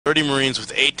30 Marines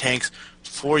with 8 tanks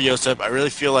for Yosep. I really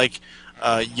feel like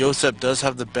Yosep does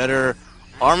have the better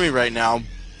army right now,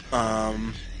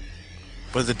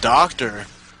 but the Doctor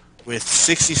with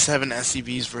 67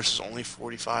 SCVs versus only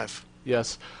 45.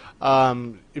 Yes.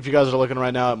 If you guys are looking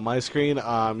right now at my screen,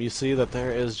 you see that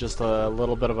there is just a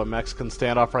little bit of a Mexican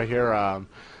standoff right here. And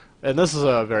this is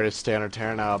a very standard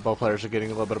Terran. Both players are getting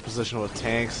a little bit of position with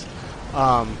tanks.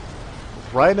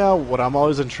 Right now, what I'm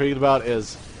always intrigued about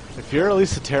is if you're at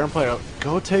least a Terran player,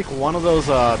 go take one of those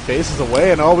bases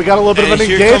away. And we got a little bit of an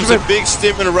engagement. Here comes a big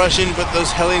stim and a Russian, but those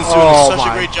Hellions doing such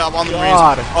a great job on the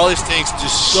Marines. All these tanks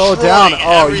just go down.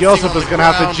 Oh, Yosep is going to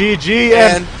have to GG.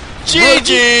 And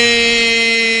GG!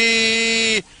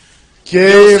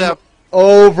 Game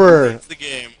over. That's the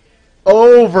game.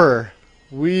 Over.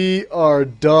 We are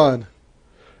done.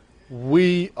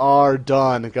 We are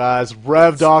done, guys.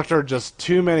 RevDoctor, just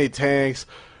too many tanks.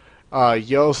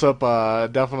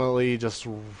 Yosep definitely just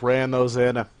ran those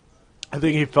in. I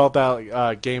think he felt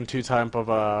that game 2 type of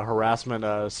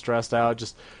harassment, stressed out,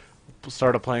 just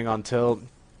started playing on tilt.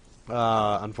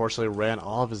 Unfortunately, ran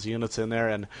all of his units in there,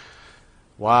 and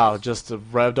wow, just the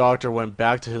RevDoctor went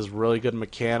back to his really good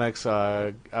mechanics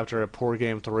after a poor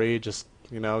game 3. Just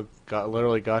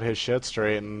literally got his shit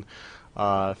straight, and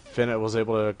Finnet was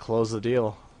able to close the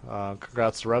deal.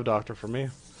 Congrats to RevDoctor for me.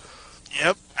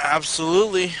 Yep,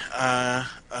 absolutely. A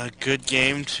good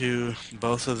game to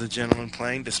both of the gentlemen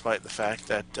playing, despite the fact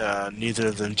that neither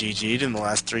of them GG'd in the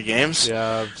last 3 games.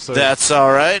 Yeah, so that's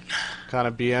all right. Kind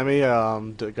of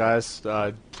BME, guys.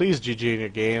 Please GG in your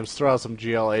games. Throw out some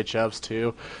GLHFs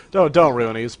too. Don't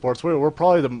ruin esports. We're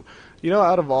probably the,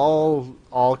 out of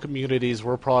all communities,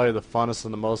 we're probably the funnest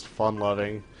and the most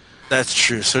fun-loving. That's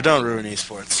true. So don't ruin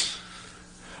esports.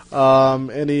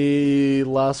 Any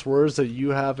last words that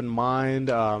you have in mind?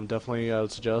 Definitely I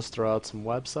would suggest throw out some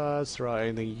websites, throw out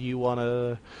anything you want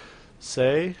to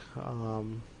say.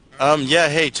 Yeah,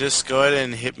 hey, just go ahead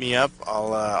and hit me up.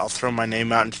 I'll throw my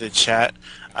name out into the chat.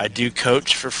 I do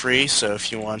coach for free, so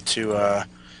if you want to,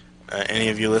 any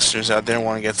of you listeners out there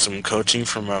want to get some coaching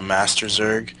from a Master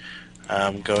Zerg,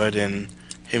 go ahead and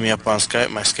hit me up on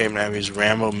Skype. My Skype name is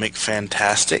Rambo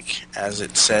McFantastic, as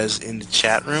it says in the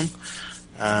chat room.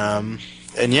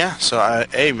 And yeah, so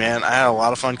hey man, I had a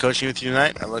lot of fun coaching with you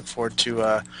tonight. I look forward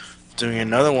to doing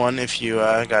another one if you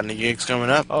got any gigs coming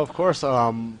up. Oh, of course.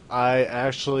 I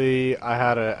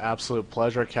had an absolute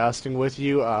pleasure casting with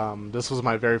you. This was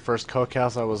my very first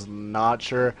co-cast. I was not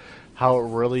sure how it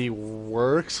really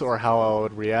works or how I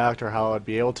would react or how I would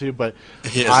be able to, but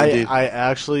yes, I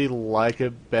actually like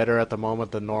it better at the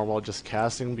moment than normal just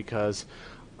casting, because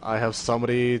I have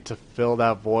somebody to fill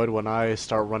that void when I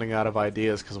start running out of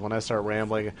ideas, because when I start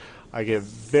rambling, I get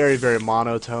very, very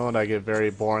monotone, I get very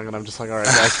boring, and I'm just like, alright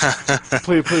guys,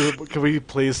 please, can we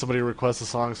please somebody request a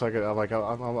song so I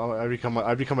become a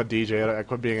DJ, I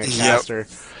quit being a caster. Yep.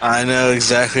 I know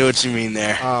exactly what you mean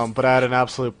there. But I had an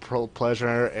absolute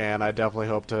pleasure, and I definitely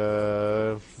hope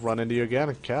to run into you again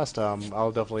and cast.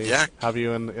 I'll definitely have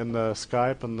you in the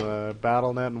Skype and the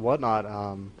BattleNet and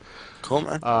whatnot. Cool,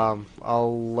 man.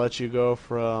 I'll let you go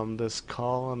from this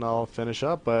call and I'll finish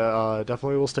up, but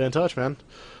definitely we'll stay in touch, man.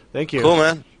 Thank you. Cool,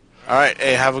 man. All right,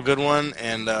 hey, have a good one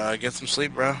and get some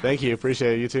sleep, bro. Thank you.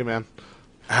 Appreciate it. You too, man.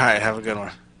 All right, have a good one.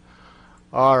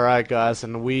 All right, guys,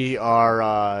 and we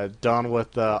are done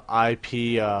with the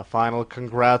IP final.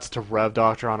 Congrats to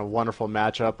RevDoctor on a wonderful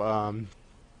matchup,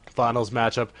 finals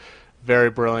matchup. Very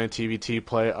brilliant TVT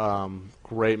play.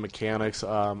 Great mechanics.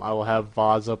 I will have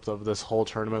VODs up of this whole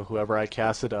tournament, whoever I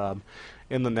casted,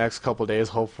 in the next couple days,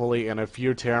 hopefully. And if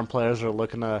you Terran players are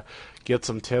looking to get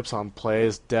some tips on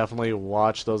plays, definitely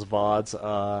watch those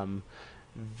VODs.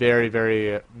 Very,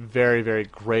 very, very, very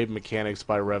great mechanics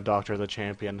by RevDoctor, the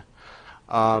champion.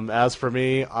 As for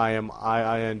me, I am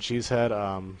IIN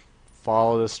Cheesehead.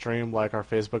 Follow the stream, like our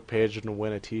Facebook page, and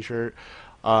win a t-shirt.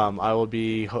 I will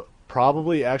be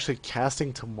probably actually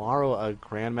casting tomorrow a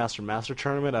Grandmaster Master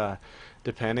Tournament,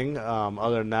 depending.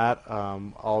 Other than that,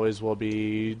 always will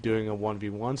be doing a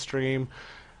 1v1 stream.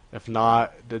 If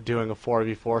not, doing a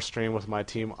 4v4 stream with my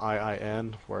team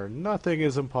IIN, where nothing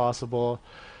is impossible.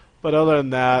 But other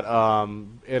than that,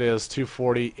 it is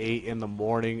 2:48 in the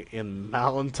morning in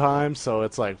Mountain Time, so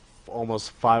it's like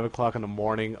almost 5 o'clock in the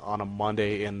morning on a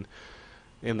Monday in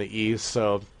the East.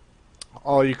 So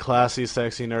all you classy,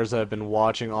 sexy nerds that have been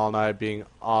watching all night, being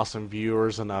awesome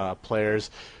viewers and players,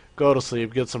 go to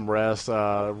sleep, get some rest,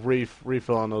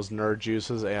 refill on those nerd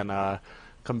juices, and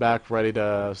come back ready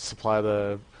to supply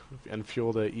and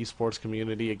fuel the esports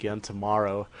community again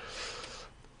tomorrow.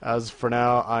 As for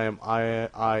now, I am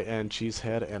IIN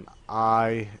Cheesehead, and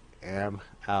I am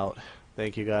out.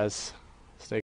 Thank you, guys.